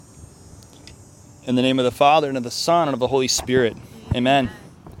In the name of the Father, and of the Son, and of the Holy Spirit. Amen.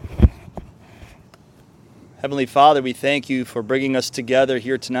 Heavenly Father, we thank you for bringing us together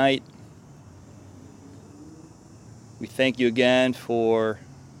here tonight. We thank you again for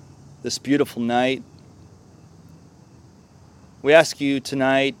this beautiful night. We ask you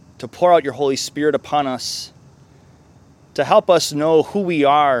tonight to pour out your Holy Spirit upon us, to help us know who we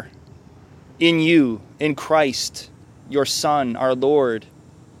are in you, in Christ, your Son, our Lord.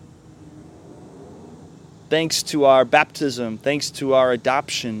 Thanks to our baptism, thanks to our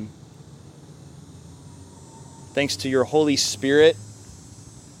adoption, thanks to your Holy Spirit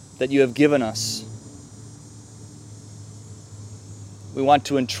that you have given us. We want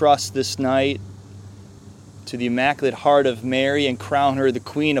to entrust this night to the Immaculate Heart of Mary and crown her the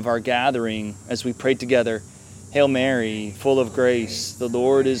Queen of our gathering as we pray together. Hail Mary, full of grace, the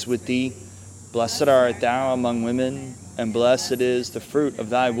Lord is with thee. Blessed art thou among women, and blessed is the fruit of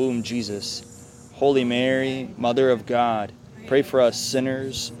thy womb, Jesus. Holy Mary, Mother of God, pray for us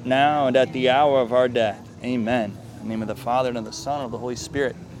sinners, now and at the hour of our death. Amen. In the name of the Father, and of the Son, and of the Holy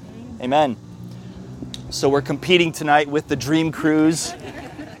Spirit. Amen. So we're competing tonight with the Dream Cruise,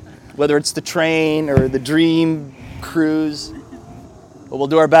 whether it's the train or the Dream Cruise, but we'll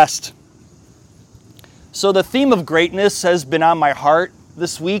do our best. So the theme of greatness has been on my heart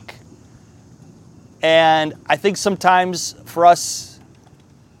this week, and I think sometimes for us,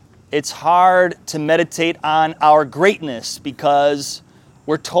 it's hard to meditate on our greatness because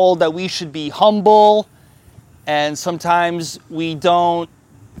we're told that we should be humble, and sometimes we don't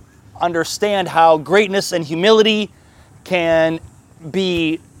understand how greatness and humility can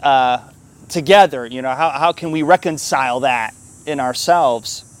be together. You know, how can we reconcile that in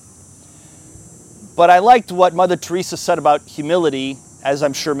ourselves? But I liked what Mother Teresa said about humility, as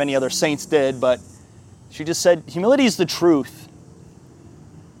I'm sure many other saints did, but she just said, humility is the truth.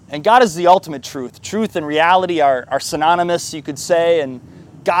 And God is the ultimate truth. Truth and reality are synonymous, you could say, and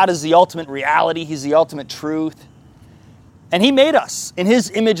God is the ultimate reality. He's the ultimate truth. And He made us in His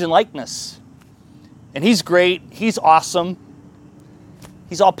image and likeness. And He's great. He's awesome.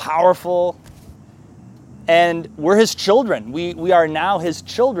 He's all-powerful. And we're His children. We are now His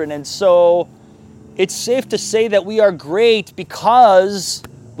children. And so it's safe to say that we are great because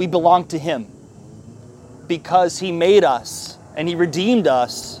we belong to Him. Because He made us and He redeemed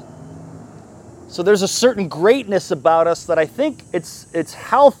us. So there's a certain greatness about us that I think it's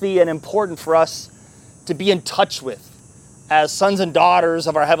healthy and important for us to be in touch with as sons and daughters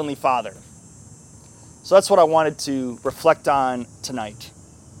of our Heavenly Father. So that's what I wanted to reflect on tonight.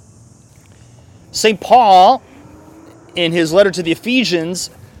 St. Paul, in his letter to the Ephesians,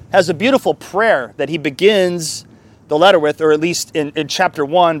 has a beautiful prayer that he begins the letter with, or at least in chapter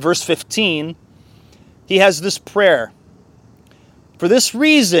 1, verse 15. He has this prayer. For this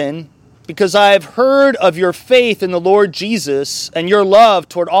reason, because I have heard of your faith in the Lord Jesus and your love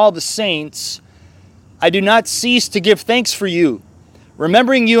toward all the saints, I do not cease to give thanks for you,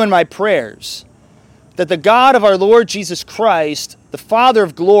 remembering you in my prayers, that the God of our Lord Jesus Christ, the Father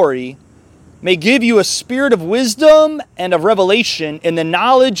of glory, may give you a spirit of wisdom and of revelation in the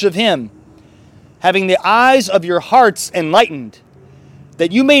knowledge of Him, having the eyes of your hearts enlightened,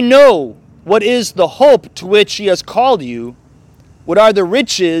 that you may know what is the hope to which He has called you, what are the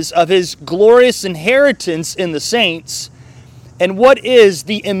riches of His glorious inheritance in the saints, and what is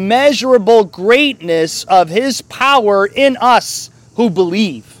the immeasurable greatness of His power in us who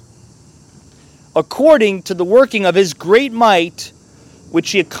believe, according to the working of His great might, which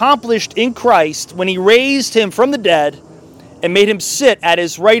He accomplished in Christ when He raised Him from the dead and made Him sit at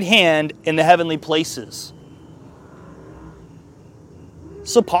His right hand in the heavenly places.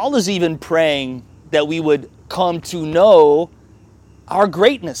 So Paul is even praying that we would come to know our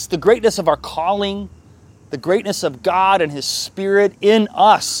greatness, the greatness of our calling, the greatness of God and His Spirit in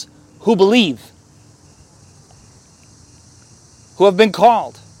us who believe, who have been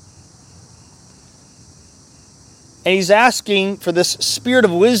called. And he's asking for this spirit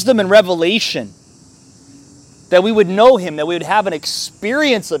of wisdom and revelation, that we would know Him, that we would have an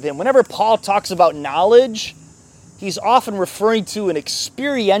experience of Him. Whenever Paul talks about knowledge, he's often referring to an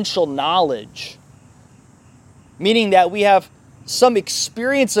experiential knowledge, meaning that we have some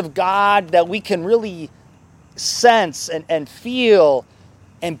experience of God that we can really sense and feel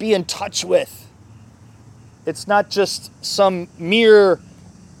and be in touch with. It's not just some mere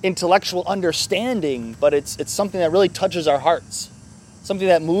intellectual understanding, but it's something that really touches our hearts, something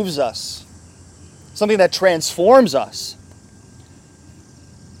that moves us, something that transforms us.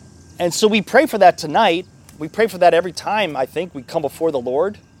 And so we pray for that tonight. We pray for that every time, I think, we come before the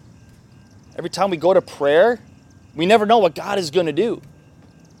Lord. Every time we go to prayer, we never know what God is going to do.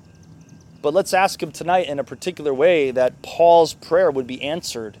 But let's ask him tonight in a particular way that Paul's prayer would be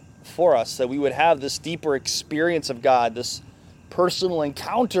answered for us, that we would have this deeper experience of God, this personal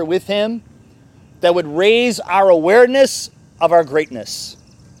encounter with him that would raise our awareness of our greatness.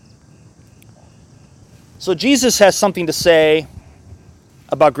 So Jesus has something to say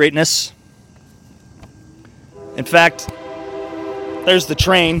about greatness. In fact, there's the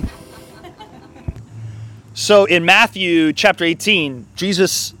train. So in Matthew chapter 18,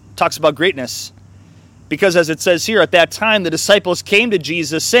 Jesus talks about greatness. Because as it says here, at that time the disciples came to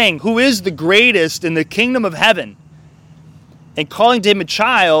Jesus saying, "Who is the greatest in the kingdom of heaven?" And calling to him a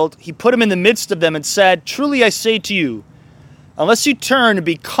child, he put him in the midst of them and said, "Truly I say to you, unless you turn and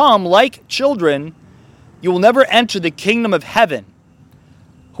become like children, you will never enter the kingdom of heaven.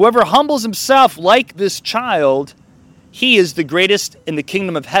 Whoever humbles himself like this child, he is the greatest in the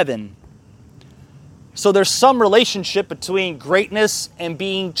kingdom of heaven." So there's some relationship between greatness and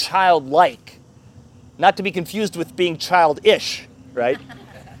being childlike. Not to be confused with being childish, right?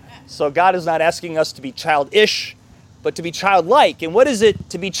 So God is not asking us to be childish, but to be childlike. And what is it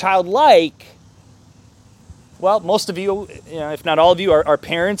to be childlike? Well, most of you, if not all of you, are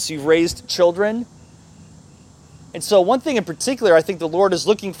parents. You've raised children. And so one thing in particular I think the Lord is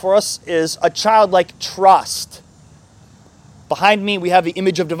looking for us is a childlike trust. Behind me, we have the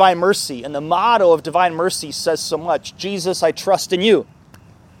image of divine mercy. And the motto of divine mercy says so much. Jesus, I trust in you.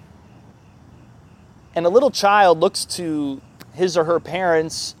 And a little child looks to his or her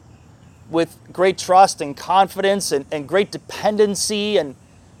parents with great trust and confidence and great dependency and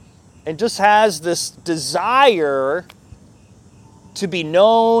just has this desire to be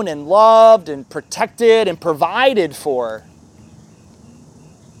known and loved and protected and provided for.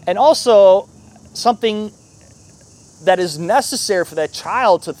 And also something that is necessary for that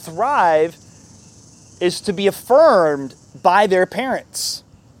child to thrive is to be affirmed by their parents.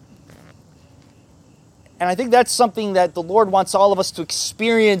 And I think that's something that the Lord wants all of us to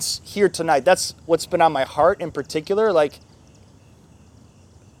experience here tonight. That's what's been on my heart in particular. Like,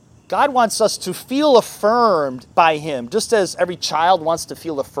 God wants us to feel affirmed by him, just as every child wants to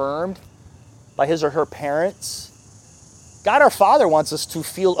feel affirmed by his or her parents. God our Father wants us to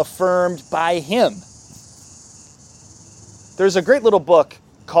feel affirmed by him. There's a great little book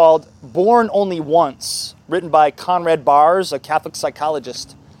called Born Only Once, written by Conrad Bars, a Catholic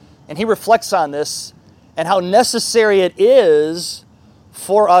psychologist. And he reflects on this and how necessary it is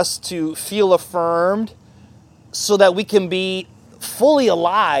for us to feel affirmed so that we can be fully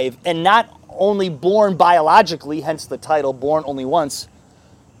alive and not only born biologically, hence the title Born Only Once,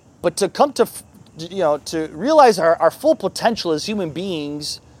 but to come to, to realize our full potential as human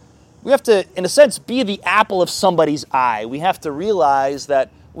beings. We have to, in a sense, be the apple of somebody's eye. We have to realize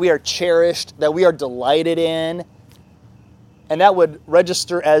that we are cherished, that we are delighted in, and that would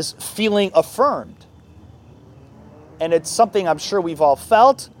register as feeling affirmed. And it's something I'm sure we've all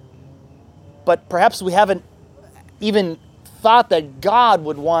felt, but perhaps we haven't even thought that God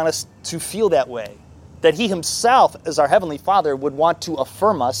would want us to feel that way. That he himself, as our Heavenly Father, would want to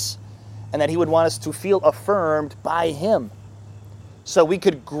affirm us, and that he would want us to feel affirmed by him. So we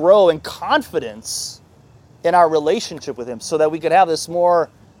could grow in confidence in our relationship with him, so that we could have this more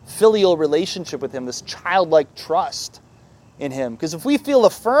filial relationship with him, this childlike trust in him. Because if we feel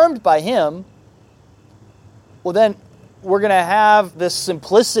affirmed by him, well then we're going to have this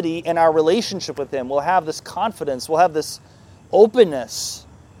simplicity in our relationship with him. We'll have this confidence. We'll have this openness.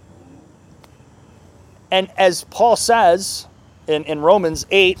 And as Paul says in Romans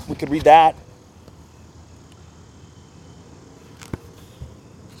 8, we could read that.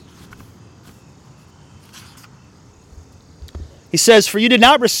 He says, "For you did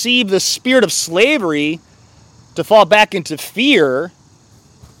not receive the spirit of slavery to fall back into fear,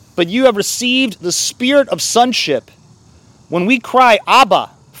 but you have received the spirit of sonship. When we cry, 'Abba,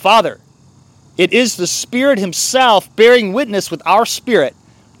 Father,' it is the Spirit himself bearing witness with our spirit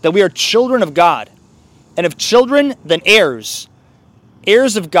that we are children of God. And if children, then heirs,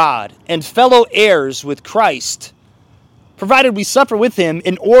 heirs of God, and fellow heirs with Christ, provided we suffer with him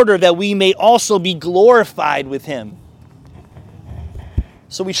in order that we may also be glorified with him."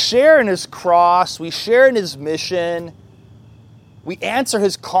 So we share in his cross, we share in his mission, we answer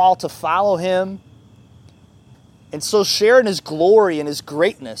his call to follow him, and so share in his glory and his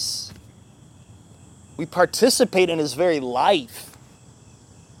greatness. We participate in his very life.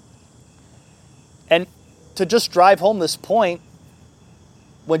 And to just drive home this point,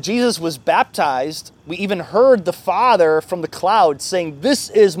 when Jesus was baptized, we even heard the Father from the cloud saying, "This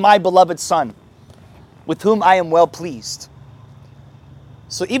is my beloved Son, with whom I am well pleased."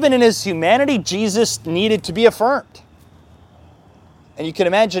 So even in his humanity, Jesus needed to be affirmed. And you can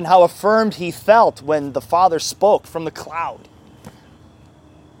imagine how affirmed he felt when the Father spoke from the cloud.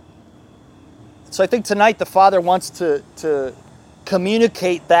 So I think tonight the Father wants to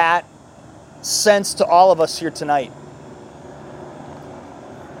communicate that sense to all of us here tonight.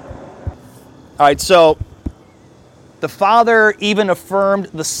 All right, so the Father even affirmed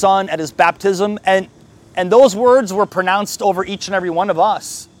the Son at his baptism, and those words were pronounced over each and every one of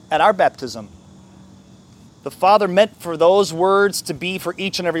us at our baptism. The Father meant for those words to be for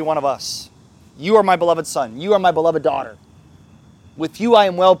each and every one of us. You are my beloved Son. You are my beloved daughter. With you I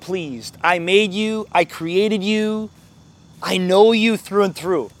am well pleased. I made you. I created you. I know you through and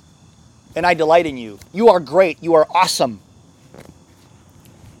through. And I delight in you. You are great. You are awesome.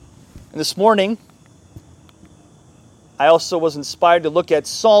 And this morning, I also was inspired to look at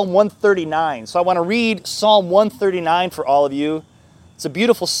Psalm 139. So I want to read Psalm 139 for all of you. It's a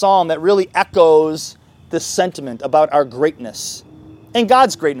beautiful psalm that really echoes this sentiment about our greatness. And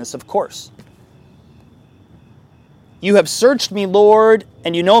God's greatness, of course. You have searched me, Lord,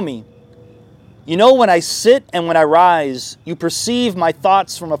 and you know me. You know when I sit and when I rise. You perceive my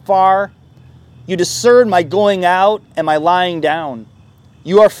thoughts from afar. You discern my going out and my lying down.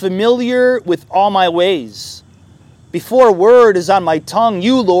 You are familiar with all my ways. Before a word is on my tongue,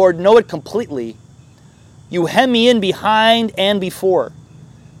 you, Lord, know it completely. You hem me in behind and before,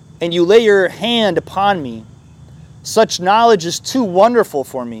 and you lay your hand upon me. Such knowledge is too wonderful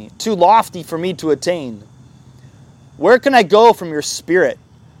for me, too lofty for me to attain. Where can I go from your spirit?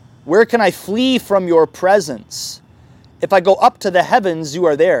 Where can I flee from your presence? If I go up to the heavens, you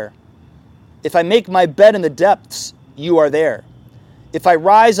are there. If I make my bed in the depths, you are there. If I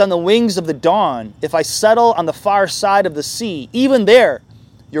rise on the wings of the dawn, if I settle on the far side of the sea, even there,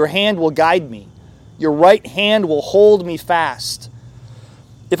 your hand will guide me. Your right hand will hold me fast.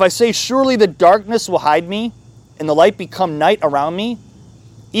 If I say, surely the darkness will hide me, and the light become night around me,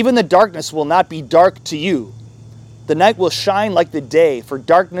 even the darkness will not be dark to you. The night will shine like the day, for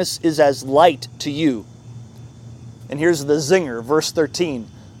darkness is as light to you. And here's the zinger, verse 13.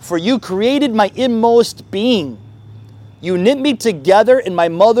 For you created my inmost being. You knit me together in my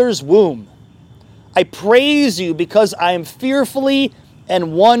mother's womb. I praise you because I am fearfully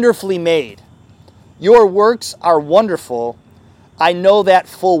and wonderfully made. Your works are wonderful. I know that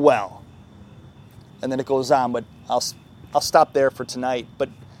full well. And then it goes on, but I'll stop there for tonight. But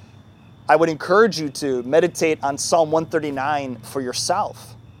I would encourage you to meditate on Psalm 139 for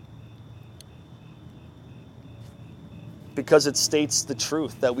yourself, because it states the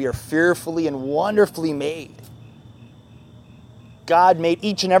truth that we are fearfully and wonderfully made. God made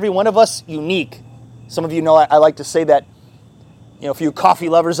each and every one of us unique. Some of you know I like to say that, for you coffee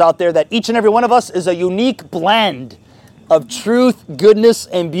lovers out there, that each and every one of us is a unique blend of truth, goodness,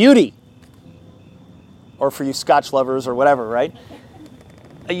 and beauty. Or for you Scotch lovers or whatever, right?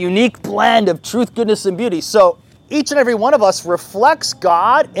 A unique blend of truth, goodness, and beauty. So each and every one of us reflects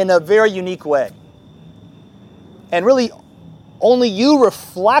God in a very unique way. And really, only you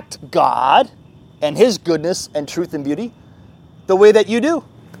reflect God and His goodness and truth and beauty the way that you do.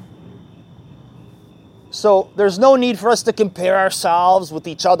 So there's no need for us to compare ourselves with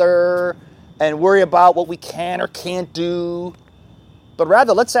each other and worry about what we can or can't do. But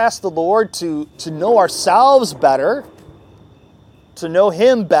rather, let's ask the Lord to know ourselves better, to know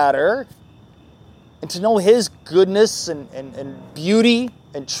Him better, and to know His goodness and beauty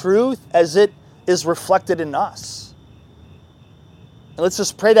and truth as it is reflected in us. And let's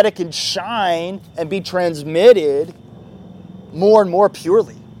just pray that it can shine and be transmitted more and more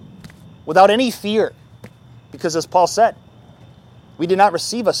purely, without any fear. Because as Paul said, we did not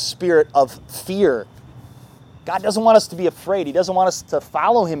receive a spirit of fear. God doesn't want us to be afraid. He doesn't want us to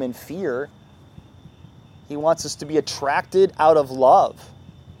follow Him in fear. He wants us to be attracted out of love.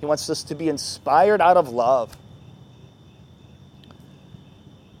 He wants us to be inspired out of love.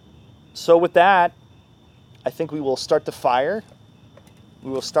 So with that, I think we will start the fire. We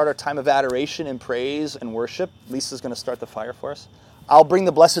will start our time of adoration and praise and worship. Lisa's going to start the fire for us. I'll bring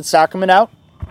the Blessed Sacrament out.